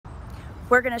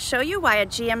We're going to show you why a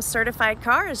GM certified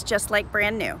car is just like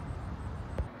brand new.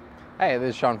 Hey,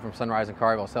 this is Sean from Sunrise and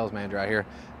Carville, sales manager out here.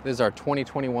 This is our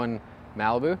 2021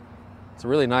 Malibu. It's a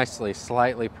really nicely,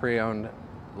 slightly pre-owned,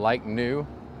 like new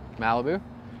Malibu.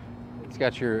 It's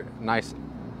got your nice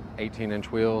 18-inch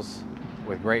wheels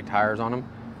with great tires on them.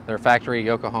 They're factory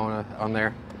Yokohama on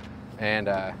there, and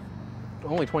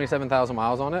only 27,000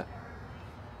 miles on it.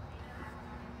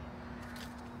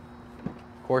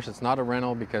 Of course, it's not a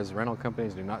rental because rental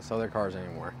companies do not sell their cars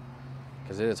anymore,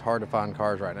 because it is hard to find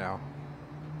cars right now,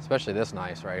 especially this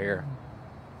nice right here.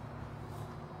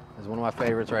 This is one of my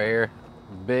favorites right here.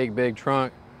 Big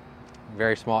trunk,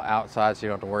 very small outside, so you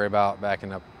don't have to worry about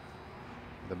backing up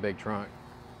the big trunk.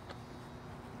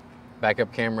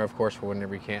 Backup camera, of course, for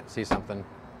whenever you can't see something.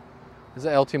 This is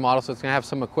an LT model, so it's gonna have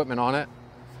some equipment on it.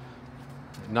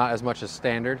 Not as much as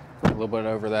standard, a little bit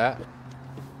over that.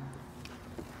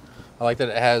 I like that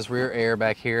it has rear air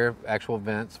back here, actual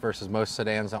vents, versus most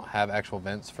sedans don't have actual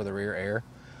vents for the rear air.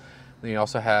 Then you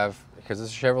also have, because this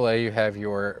is Chevrolet, you have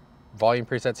your volume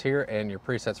presets here and your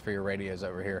presets for your radios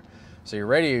over here. So your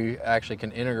radio actually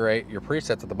can integrate your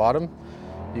presets at the bottom.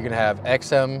 You can have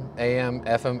XM, AM,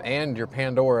 FM, and your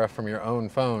Pandora from your own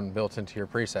phone built into your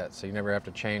presets, so you never have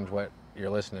to change what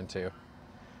you're listening to.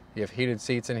 You have heated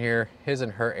seats in here, his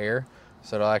and her air,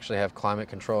 so it'll actually have climate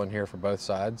control in here for both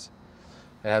sides.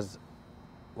 It has,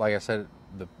 like I said,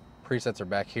 the presets are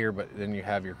back here, but then you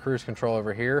have your cruise control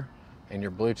over here and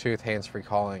your Bluetooth hands-free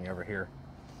calling over here.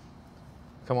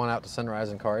 Come on out to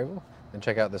Sunrise and Carville and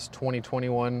check out this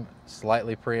 2021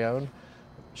 slightly pre-owned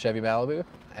Chevy Malibu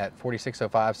at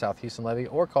 4605 South Houston Levee,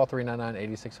 or call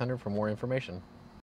 399-8600 for more information.